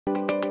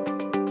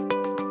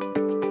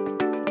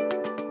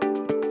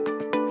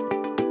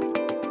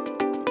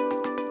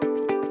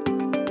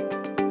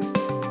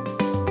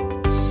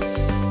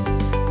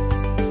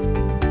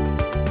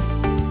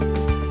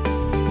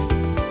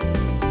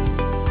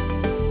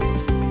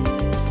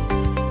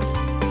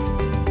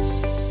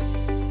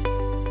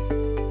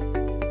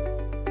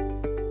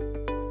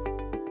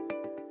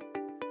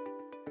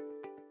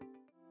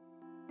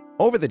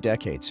Over the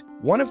decades,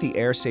 one of the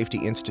Air Safety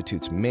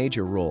Institute's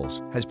major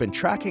roles has been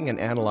tracking and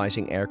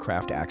analyzing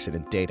aircraft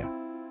accident data.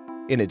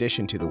 In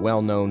addition to the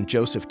well-known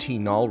Joseph T.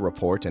 Nall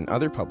report and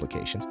other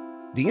publications,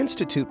 the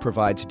Institute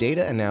provides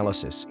data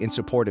analysis in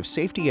support of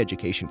safety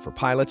education for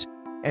pilots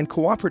and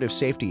cooperative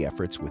safety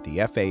efforts with the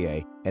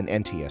FAA and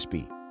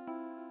NTSB.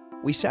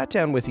 We sat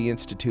down with the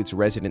Institute's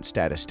resident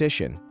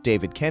statistician,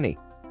 David Kenny,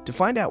 to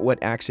find out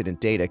what accident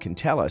data can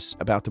tell us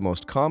about the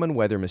most common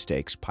weather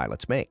mistakes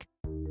pilots make.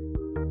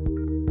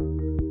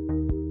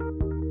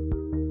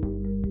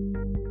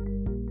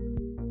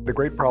 The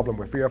great problem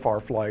with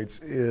VFR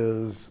flights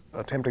is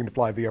attempting to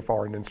fly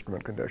VFR in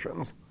instrument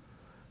conditions.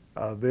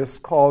 This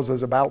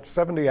causes about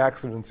 70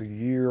 accidents a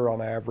year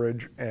on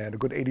average, and a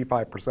good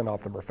 85%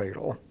 of them are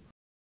fatal.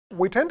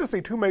 We tend to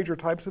see two major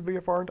types of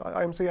VFR and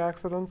IMC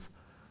accidents.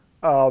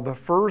 The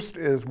first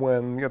is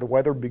when the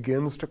weather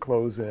begins to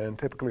close in,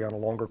 typically on a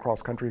longer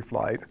cross-country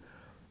flight,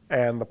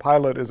 and the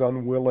pilot is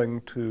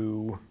unwilling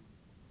to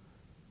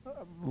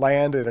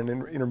land at an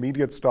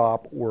intermediate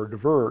stop or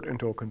divert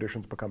until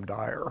conditions become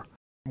dire.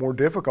 More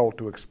difficult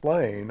to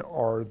explain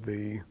are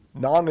the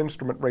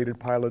non-instrument rated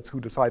pilots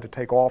who decide to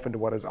take off into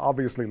what is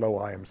obviously low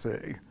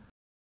IMC.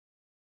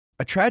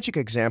 A tragic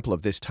example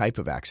of this type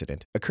of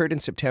accident occurred in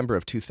September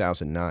of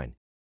 2009.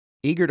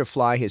 Eager to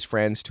fly his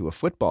friends to a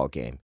football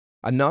game,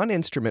 a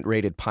non-instrument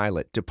rated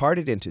pilot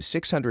departed into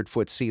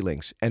 600-foot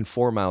ceilings and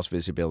 4 miles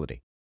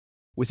visibility.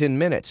 Within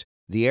minutes,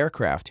 the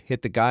aircraft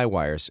hit the guy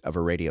wires of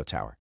a radio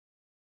tower.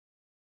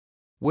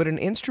 Would an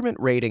instrument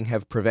rating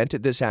have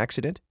prevented this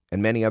accident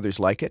and many others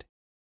like it?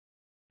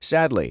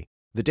 Sadly,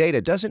 the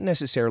data doesn't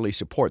necessarily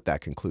support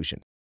that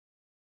conclusion.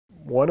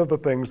 One of the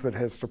things that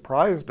has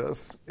surprised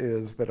us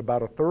is that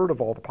about a third of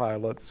all the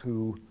pilots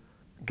who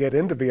get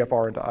into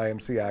VFR and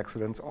IMC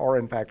accidents are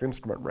in fact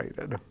instrument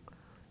rated.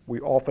 We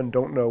often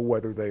don't know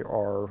whether they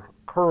are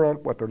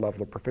current, what their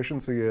level of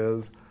proficiency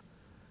is,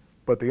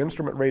 but the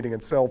instrument rating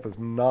itself is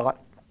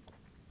not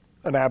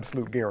an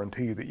absolute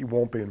guarantee that you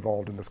won't be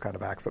involved in this kind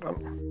of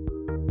accident.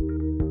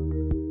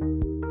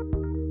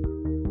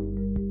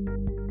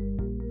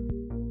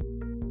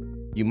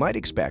 You might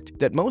expect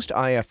that most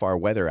IFR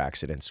weather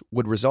accidents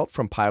would result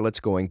from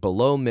pilots going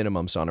below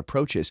minimums on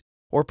approaches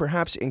or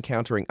perhaps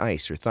encountering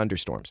ice or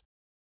thunderstorms.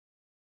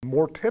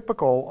 More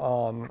typical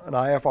on an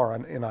IFR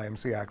and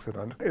IMC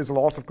accident is a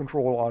loss of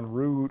control en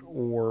route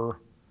or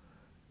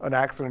an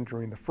accident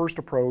during the first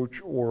approach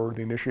or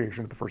the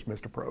initiation of the first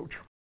missed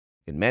approach.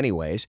 In many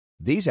ways,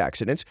 these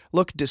accidents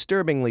look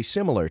disturbingly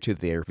similar to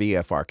their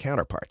VFR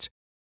counterparts.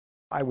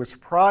 I was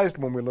surprised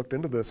when we looked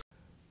into this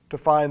to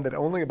find that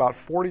only about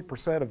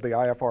 40% of the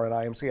IFR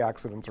and IMC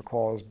accidents are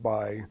caused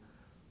by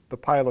the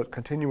pilot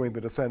continuing the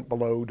descent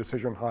below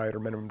decision height or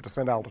minimum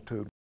descent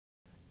altitude.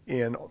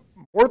 In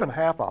more than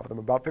half of them,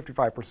 about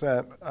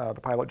 55%,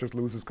 the pilot just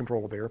loses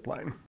control of the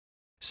airplane.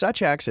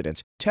 Such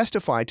accidents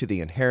testify to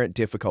the inherent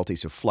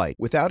difficulties of flight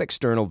without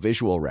external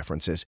visual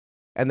references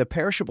and the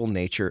perishable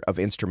nature of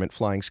instrument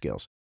flying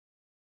skills.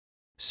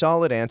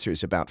 Solid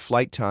answers about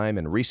flight time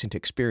and recent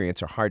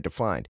experience are hard to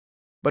find,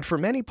 but for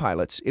many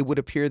pilots, it would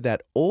appear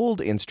that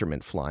old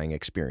instrument flying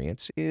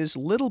experience is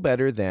little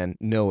better than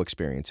no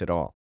experience at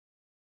all.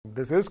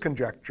 This is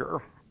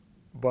conjecture,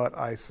 but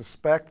I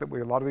suspect that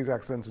a lot of these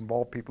accidents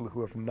involve people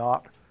who have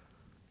not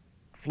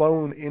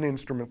flown in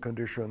instrument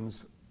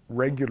conditions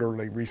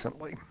regularly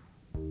recently.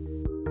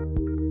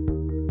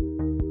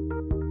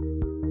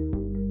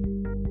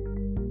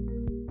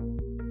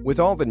 With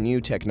all the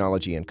new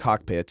technology in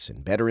cockpits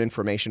and better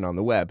information on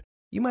the web,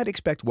 you might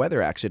expect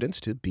weather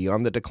accidents to be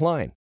on the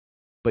decline.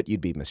 But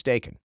you'd be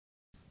mistaken.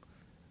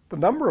 The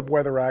number of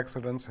weather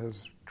accidents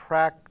has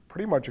tracked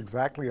pretty much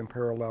exactly in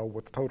parallel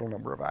with the total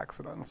number of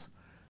accidents.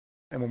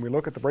 And when we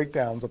look at the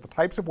breakdowns of the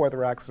types of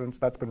weather accidents,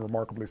 that's been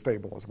remarkably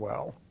stable as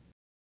well.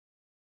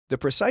 The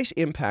precise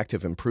impact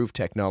of improved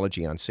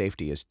technology on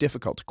safety is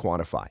difficult to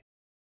quantify.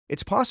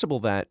 It's possible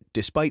that,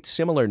 despite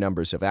similar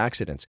numbers of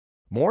accidents,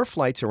 more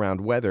flights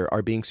around weather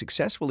are being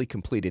successfully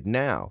completed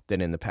now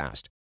than in the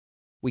past.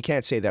 We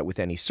can't say that with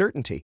any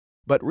certainty,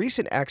 but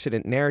recent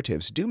accident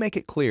narratives do make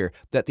it clear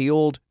that the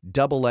old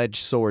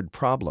double-edged sword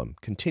problem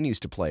continues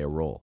to play a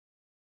role.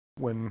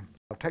 When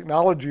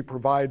technology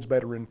provides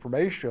better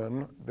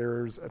information,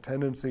 there's a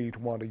tendency to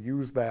want to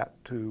use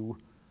that to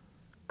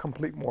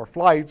complete more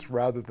flights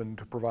rather than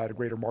to provide a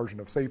greater margin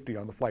of safety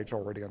on the flights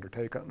already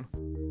undertaken.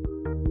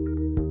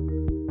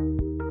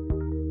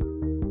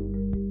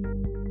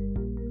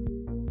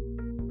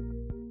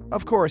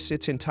 Of course,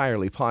 it's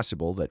entirely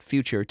possible that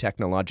future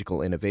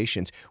technological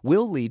innovations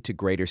will lead to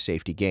greater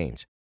safety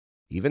gains.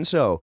 Even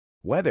so,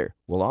 weather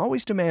will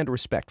always demand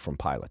respect from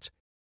pilots.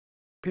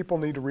 People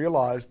need to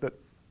realize that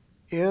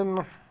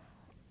in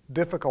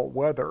difficult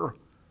weather,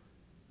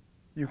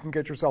 you can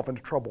get yourself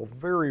into trouble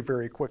very,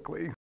 very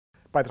quickly.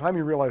 By the time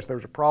you realize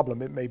there's a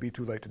problem, it may be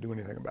too late to do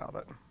anything about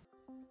it.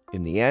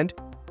 In the end,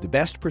 the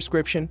best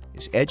prescription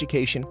is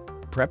education,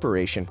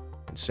 preparation,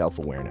 and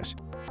self-awareness.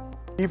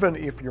 Even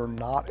if you're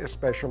not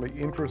especially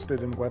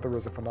interested in weather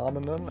as a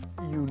phenomenon,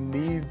 you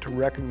need to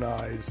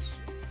recognize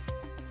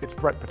its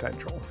threat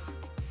potential.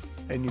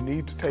 And you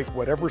need to take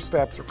whatever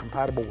steps are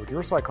compatible with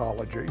your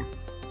psychology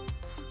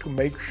to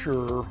make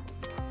sure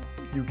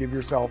you give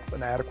yourself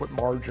an adequate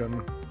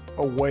margin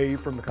away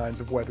from the kinds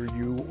of weather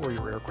you or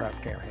your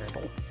aircraft can't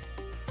handle.